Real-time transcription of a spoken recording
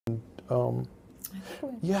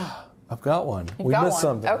Yeah, I've got one. We missed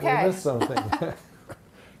something. Okay. We missed something.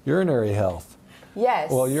 Urinary health.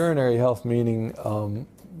 Yes. Well, urinary health meaning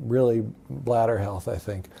really bladder health, I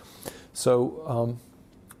think. So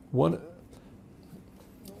we've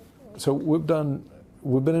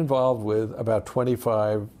been involved with about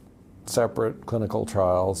 25 separate clinical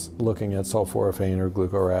trials looking at sulforaphane or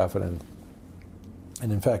glucoraphanin.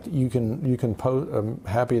 And in fact, you can post. I'm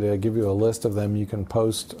happy to give you a list of them. You can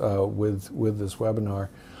post with this webinar,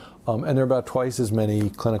 and there are about twice as many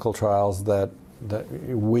clinical trials that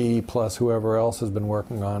we plus whoever else has been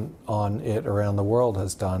working on it around the world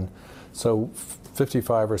has done. So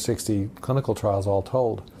 55 or 60 clinical trials all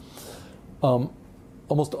told.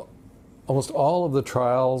 Almost all of the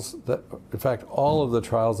trials all of the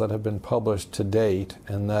trials that have been published to date,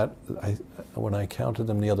 and that when I counted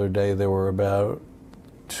them the other day, there were about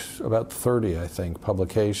 30, I think,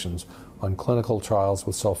 publications on clinical trials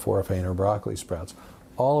with sulforaphane or broccoli sprouts.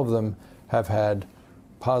 All of them have had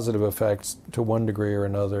positive effects to one degree or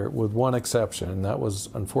another, with one exception, and that was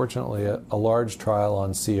unfortunately a large trial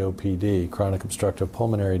on COPD, chronic obstructive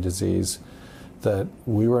pulmonary disease, that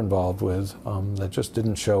we were involved with that just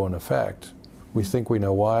didn't show an effect. We think we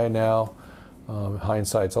know why now.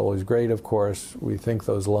 Hindsight's always great, of course. We think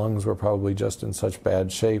those lungs were probably just in such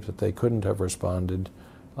bad shape that they couldn't have responded.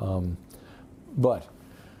 But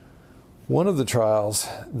one of the trials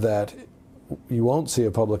that you won't see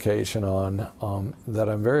a publication on, that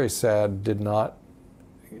I'm very sad did not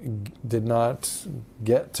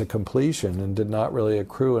get to completion and did not really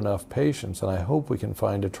accrue enough patients, and I hope we can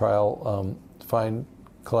find a trial, find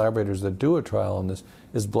collaborators that do a trial on this,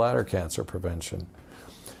 is bladder cancer prevention.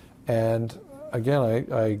 And again,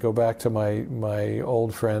 I go back to my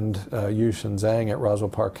old friend Yushin Zhang at Roswell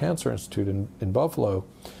Park Cancer Institute in Buffalo.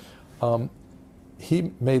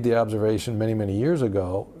 He made the observation many years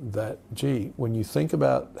ago that, gee, when you think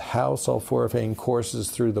about how sulforaphane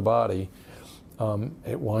courses through the body,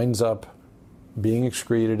 it winds up being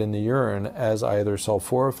excreted in the urine as either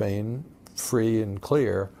sulforaphane, free and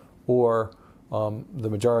clear, or the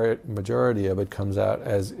majority of it comes out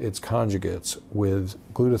as its conjugates with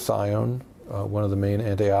glutathione, one of the main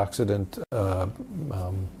antioxidant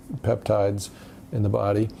peptides in the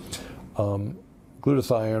body,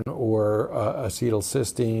 glutathione or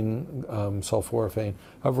acetylcysteine, sulforaphane,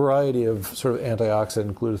 a variety of sort of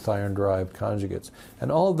antioxidant glutathione-derived conjugates.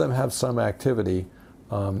 And all of them have some activity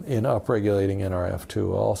in upregulating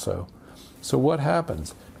NRF2 also. So what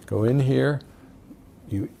happens? Go in here,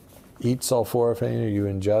 you eat sulforaphane, or you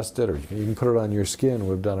ingest it, or you can even put it on your skin.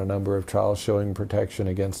 We've done a number of trials showing protection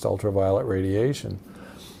against ultraviolet radiation.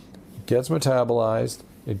 It gets metabolized,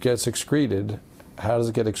 it gets excreted. How does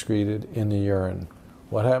it get excreted? In the urine.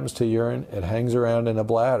 What happens to urine? It hangs around in a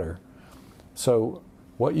bladder. So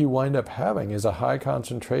what you wind up having is a high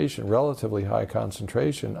concentration, relatively high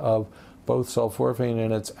concentration, of both sulforaphane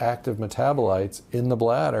and its active metabolites in the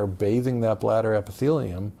bladder, bathing that bladder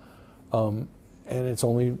epithelium, and it's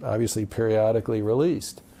only obviously periodically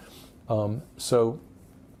released. So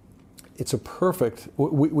it's a perfect,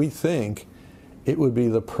 we think it would be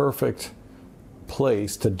the perfect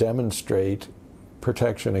place to demonstrate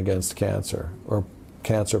protection against cancer or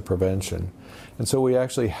cancer prevention. And so we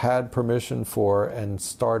actually had permission for and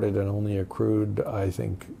started and only accrued,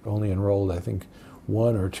 only enrolled,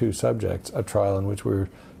 1 or 2 subjects, a trial in which we were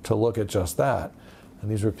to look at just that.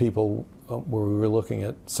 And these were people where we were looking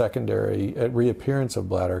at reappearance of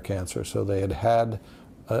bladder cancer. So they had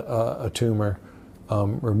a tumor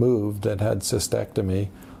removed that had cystectomy,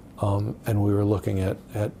 and we were looking at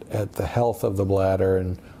the health of the bladder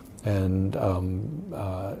and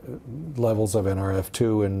levels of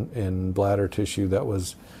NRF2 in bladder tissue that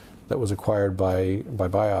was acquired by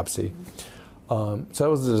biopsy. So that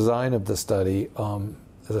was the design of the study.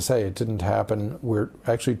 As I say, it didn't happen. We're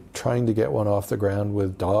actually trying to get one off the ground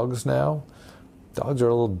with dogs now. Dogs are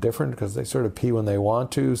a little different because they sort of pee when they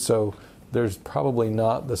want to, so there's probably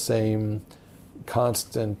not the same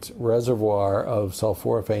constant reservoir of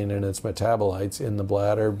sulforaphane and its metabolites in the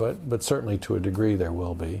bladder, but certainly to a degree there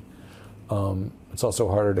will be. It's also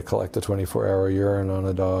harder to collect the 24-hour urine on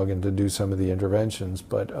a dog and to do some of the interventions.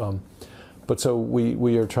 But so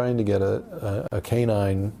we are trying to get a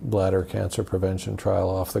canine bladder cancer prevention trial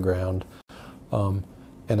off the ground. And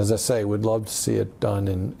as I say, we'd love to see it done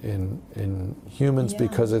in humans,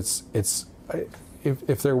 because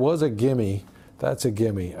if there was a gimme, that's a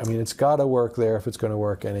gimme. I mean, it's got to work there if it's going to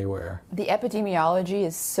work anywhere. The epidemiology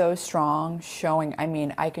is so strong, showing,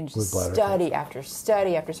 I can just study after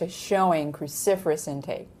study after study showing cruciferous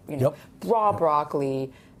intake. Raw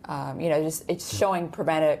broccoli, You know, just it's showing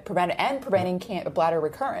preventing bladder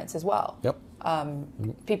recurrence as well. Yep.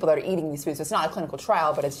 People that are eating these foods. So it's not a clinical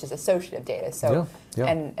trial, but it's just associative data. So,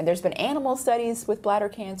 and there's been animal studies with bladder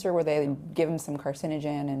cancer where they give them some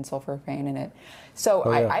carcinogen and sulforaphane in it. So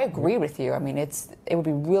I agree with you. I mean, it would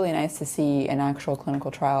be really nice to see an actual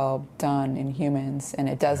clinical trial done in humans, and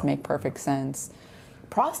it does make perfect sense.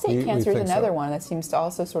 Prostate cancer is another one that seems to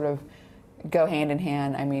also sort of go hand in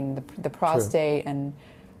hand. I mean, the prostate and,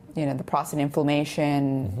 you know, the prostate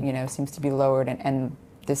inflammation, you know, seems to be lowered, and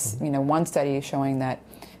this, you know, one study is showing that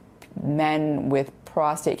men with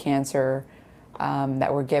prostate cancer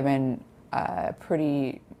that were given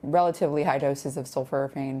pretty relatively high doses of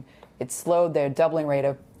sulforaphane, it slowed their doubling rate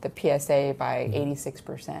of the PSA by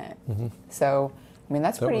 86%. So, I mean,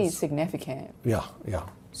 that's pretty significant. Yeah, yeah.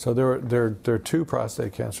 So there are two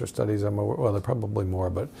prostate cancer studies. Well, there are probably more,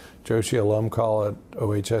 but Joshi Alumkal at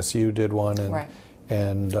OHSU did one,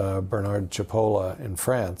 and Bernard Cipolla in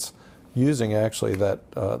France, using actually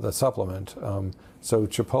the supplement. So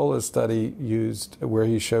Cipola's study used, where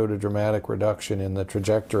he showed a dramatic reduction in the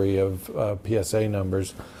trajectory of PSA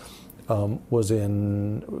numbers,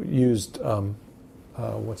 used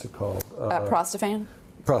what's it called? Prostafane?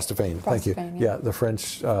 Prostafane, thank you. Yeah, the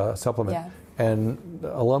French supplement. Yeah. And the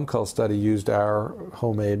Alumkal study used our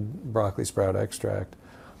homemade broccoli sprout extract.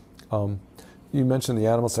 You mentioned the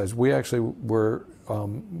animal studies. We actually were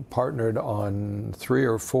partnered on 3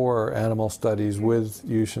 or 4 animal studies with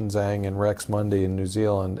Yushin Zhang and Rex Mundy in New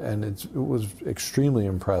Zealand, and it was extremely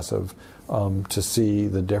impressive to see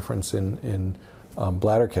the difference in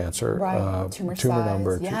bladder cancer, tumor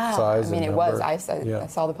number, size. I mean, and it number. was. I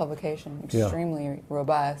saw the publication. Extremely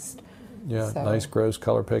robust. Yeah, so. Nice gross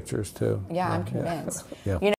color pictures too. Yeah, I'm convinced. Yeah. You know,